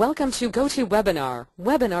 Welcome to GoToWebinar,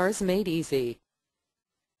 Webinars Made Easy.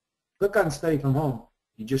 Click on Study from Home.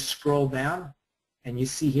 You just scroll down, and you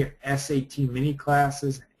see here SAT mini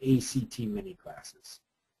classes and ACT mini classes.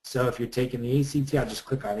 So if you're taking the ACT, I'll just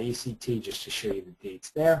click on ACT just to show you the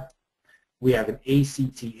dates there. We have an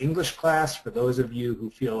ACT English class for those of you who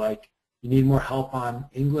feel like you need more help on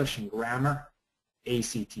English and grammar.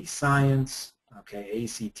 ACT Science, okay,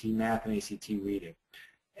 ACT Math, and ACT Reading.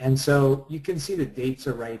 And so you can see the dates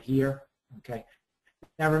are right here. Okay.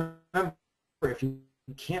 Now remember, if you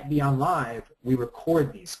can't be on live, we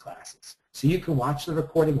record these classes. So you can watch the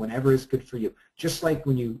recording whenever is good for you. Just like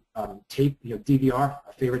when you tape, DVR,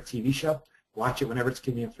 a favorite TV show, watch it whenever it's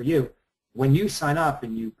convenient for you. When you sign up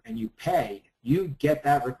and you pay, you get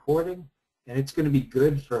that recording, and it's going to be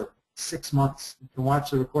good for 6 months. You can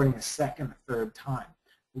watch the recording a second, a third time.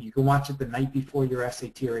 You can watch it the night before your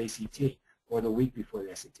SAT or ACT, or the week before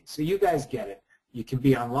the SAT. So you guys get it. You can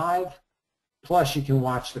be on live, plus you can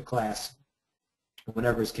watch the class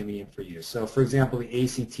whenever it's convenient for you. So for example, the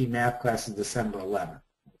ACT math class is December 11th.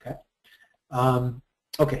 Okay.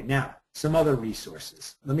 Okay. Now some other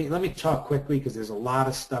resources. Let me talk quickly because there's a lot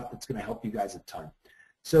of stuff that's going to help you guys a ton.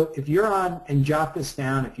 So if you're on, and jot this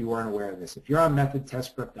down if you weren't aware of this, if you're on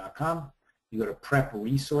methodtestprep.com, you go to Prep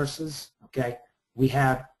Resources. Okay. We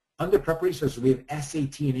have under Prep Resources, we have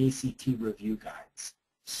SAT and ACT review guides.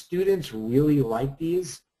 Students really like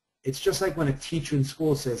these. It's just like when a teacher in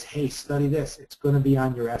school says, hey, study this. It's going to be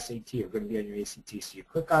on your SAT or going to be on your ACT. So you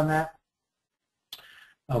click on that,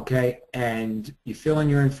 okay, and you fill in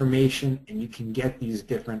your information, and you can get these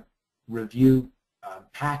different review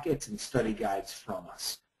packets and study guides from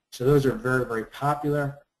us. So those are very, very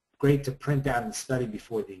popular, great to print out and study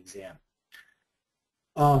before the exam.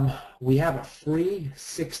 We have a free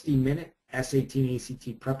 60-minute SAT and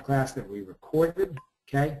ACT prep class that we recorded,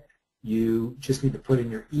 okay? You just need to put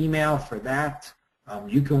in your email for that.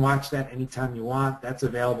 You can watch that anytime you want. That's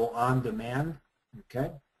available on demand,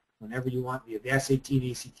 okay? Whenever you want. We have the SAT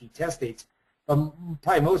and ACT test dates.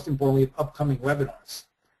 Probably most importantly, we have upcoming webinars.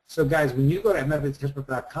 So guys, when you go to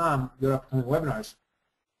methodtestprep.com, go to upcoming webinars,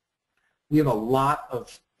 we have a lot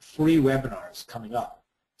of free webinars coming up.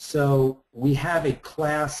 So we have a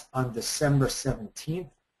class on December 17th,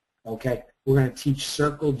 okay? We're going to teach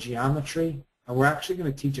circle geometry, and we're actually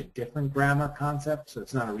going to teach a different grammar concept, so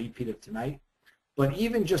it's not a repeat of tonight. But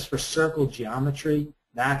even just for circle geometry,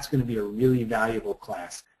 that's going to be a really valuable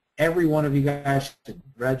class. Every one of you guys should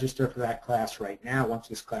register for that class right now once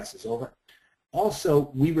this class is over. Also,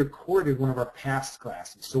 we recorded one of our past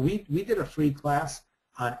classes. So we did a free class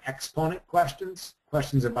on exponent questions,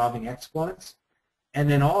 questions involving exponents, and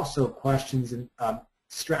then also questions and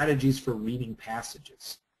strategies for reading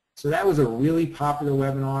passages. So that was a really popular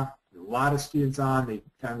webinar. A lot of students on. They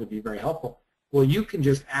found it to be very helpful. Well, you can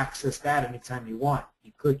just access that anytime you want.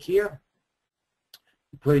 You click here,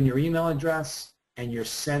 you put in your email address, and you're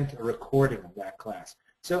sent a recording of that class.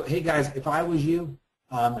 So, hey guys, if I was you,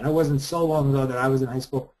 and it wasn't so long ago that I was in high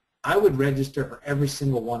school, I would register for every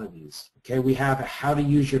single one of these. Okay, we have a how to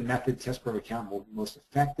use your Method Test Prep account most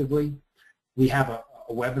effectively. We have a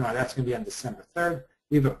webinar that's going to be on December 3rd.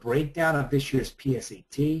 We have a breakdown of this year's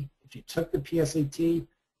PSAT. If if you took the PSAT,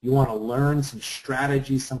 you want to learn some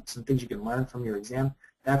strategies, some things you can learn from your exam,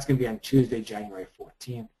 that's going to be on Tuesday, January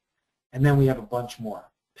 14th. And then we have a bunch more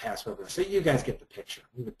past webinars. So you guys get the picture.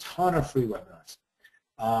 We have a ton of free webinars.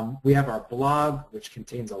 We have our blog, which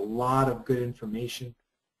contains a lot of good information,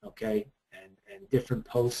 okay, and different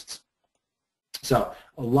posts. So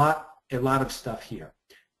a lot of stuff here.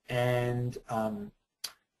 And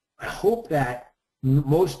I hope that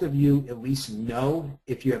most of you at least know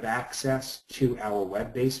if you have access to our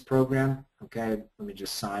web-based program. Okay, let me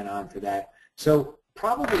just sign on to that. So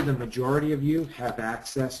probably the majority of you have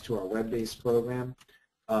access to our web-based program.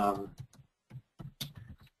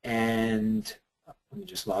 And let me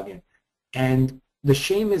just log in. And the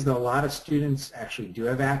shame is that a lot of students actually do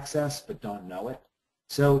have access but don't know it.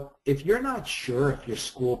 So if you're not sure if your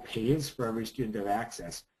school pays for every student to have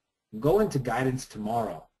access, go into guidance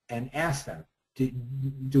tomorrow and ask them,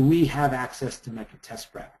 do we have access to Method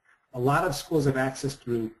Test Prep? A lot of schools have access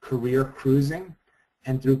through Career Cruising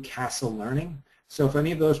and through Castle Learning. So if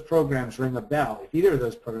any of those programs ring a bell, if either of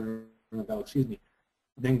those programs ring a bell, excuse me,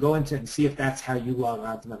 then go into it and see if that's how you log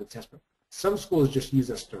on to Method Test Prep. Some schools just use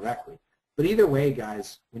us directly. But either way,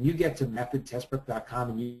 guys, when you get to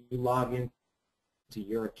methodtestprep.com and you log in to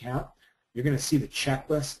your account, you're going to see the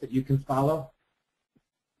checklist that you can follow.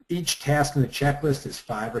 Each task in the checklist is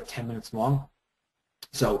 5 or 10 minutes long.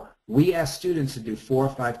 So we ask students to do 4 or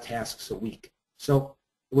 5 tasks a week. So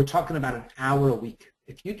we're talking about an hour a week.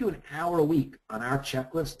 If you do an hour a week on our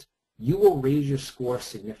checklist, you will raise your score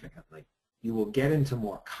significantly. You will get into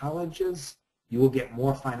more colleges. You will get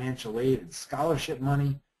more financial aid and scholarship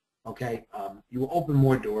money. Okay, you will open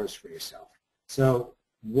more doors for yourself. So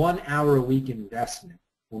 1 hour a week investment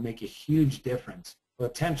will make a huge difference,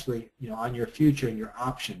 potentially, on your future and your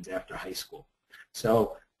options after high school.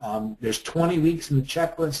 So there's 20 weeks in the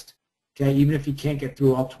checklist. Okay, even if you can't get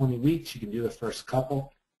through all 20 weeks, you can do the first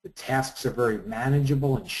couple. The tasks are very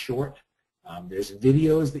manageable and short. There's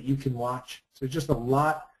videos that you can watch. So just a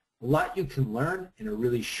lot you can learn in a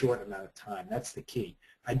really short amount of time. That's the key.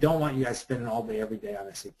 I don't want you guys spending all day every day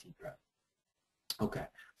on SAT prep. Okay,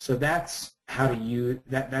 so that's how to use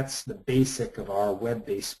that's the basic of our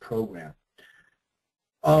web-based program.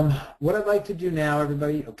 What I'd like to do now,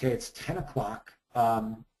 everybody, okay, it's 10 o'clock.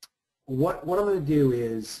 What I'm going to do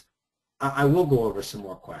is I will go over some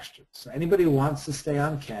more questions. So anybody who wants to stay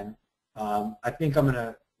on can. I think I'm going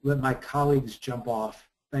to let my colleagues jump off.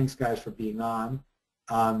 Thanks, guys, for being on.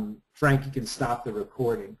 Frank, you can stop the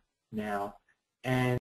recording now. And